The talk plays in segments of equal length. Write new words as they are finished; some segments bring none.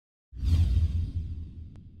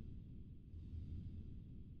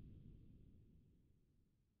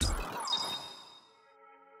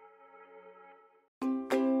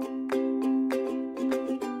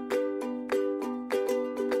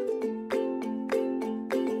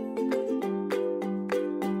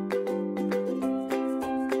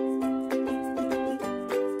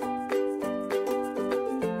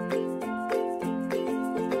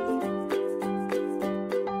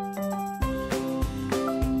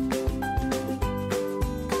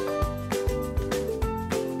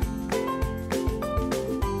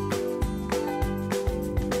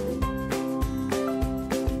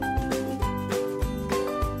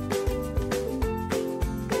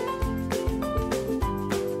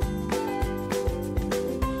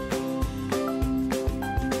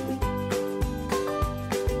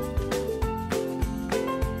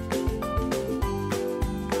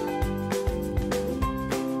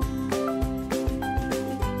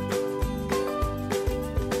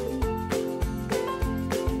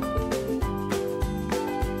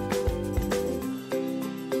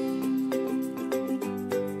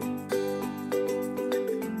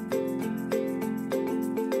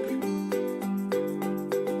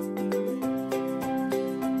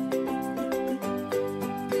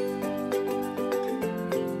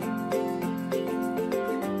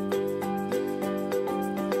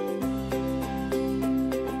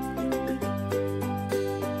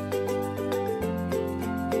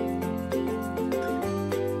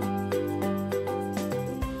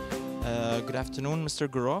afternoon, Mr.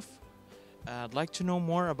 Gurov. I'd like to know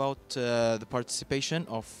more about the participation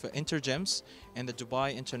of Intergems in the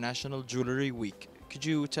Dubai International Jewellery Week. Could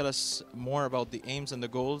you tell us more about the aims and the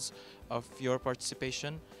goals of your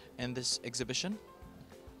participation in this exhibition?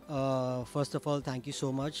 First of all, thank you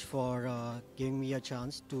so much for giving me a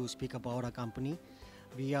chance to speak about our company.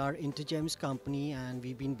 We are Intergems company and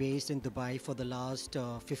we've been based in Dubai for the last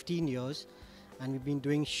 15 years, and we've been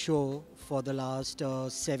doing show for the last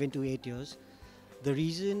 7 to 8 years. The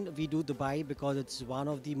reason we do Dubai because it's one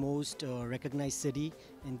of the most recognized city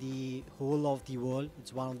in the whole of the world.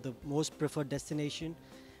 It's one of the most preferred destination,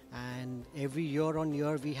 and every year on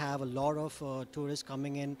year we have a lot of tourists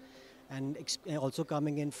coming in and also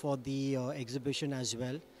coming in for the exhibition as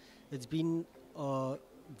well. It's been a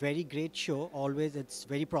very great show. Always it's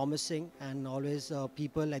very promising, and always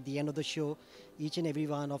people at the end of the show, each and every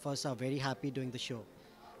one of us are very happy doing the show.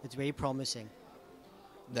 It's very promising.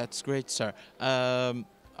 That's great, sir.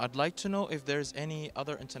 I'd like to know if there's any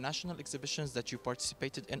other international exhibitions that you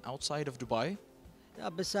participated in outside of Dubai.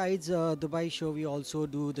 Besides Dubai show, we also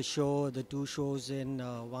do the two shows in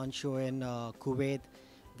one show in Kuwait.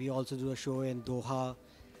 We also do a show in Doha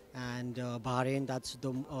and Bahrain. That's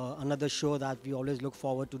the another show that we always look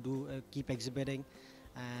forward to do, keep exhibiting.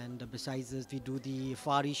 And besides this, we do the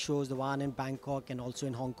Far East shows, the one in Bangkok and also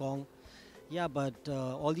in Hong Kong. Yeah, but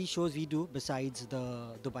all these shows we do besides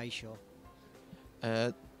the Dubai show.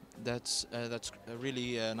 Uh, that's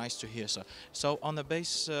really nice to hear, sir. So, on the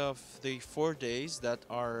base of the 4 days that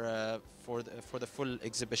are for the full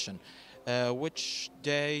exhibition, which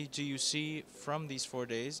day do you see from these 4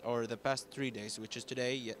 days, or the past 3 days, which is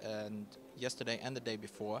today and yesterday and the day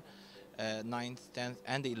before, 9th, 10th,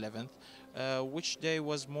 and the 11th? Which day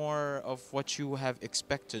was more of what you have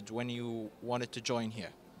expected when you wanted to join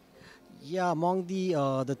here? Yeah, among the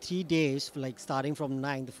 3 days, like starting from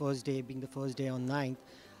 9th, the first day being the first day on 9th,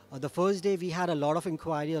 the first day we had a lot of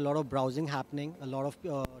inquiry, a lot of browsing happening, a lot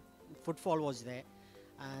of footfall was there.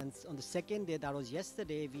 And on the second day, that was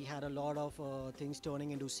yesterday, we had a lot of things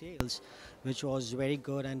turning into sales, which was very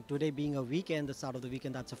good. And today being a weekend, the start of the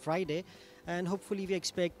weekend, that's a Friday. And hopefully we're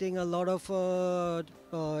expecting a lot of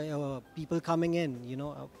people coming in,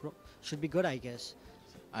 should be good, I guess.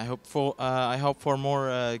 I hope for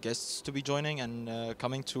more guests to be joining and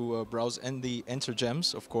coming to browse in the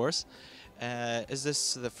Intergems, of course. Is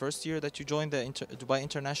this the first year that you joined the Dubai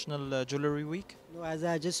International Jewellery Week? No, as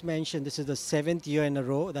I just mentioned, this is the 7th year in a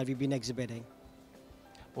row that we've been exhibiting.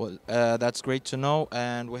 Well, that's great to know,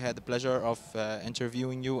 and we had the pleasure of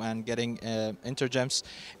interviewing you and getting Intergems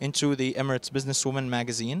into the Emirates Businesswoman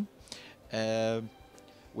magazine. Uh,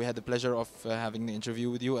 we had the pleasure of having the interview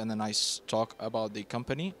with you and a nice talk about the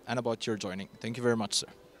company and about your joining. Thank you very much, sir.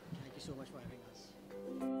 Thank you so much for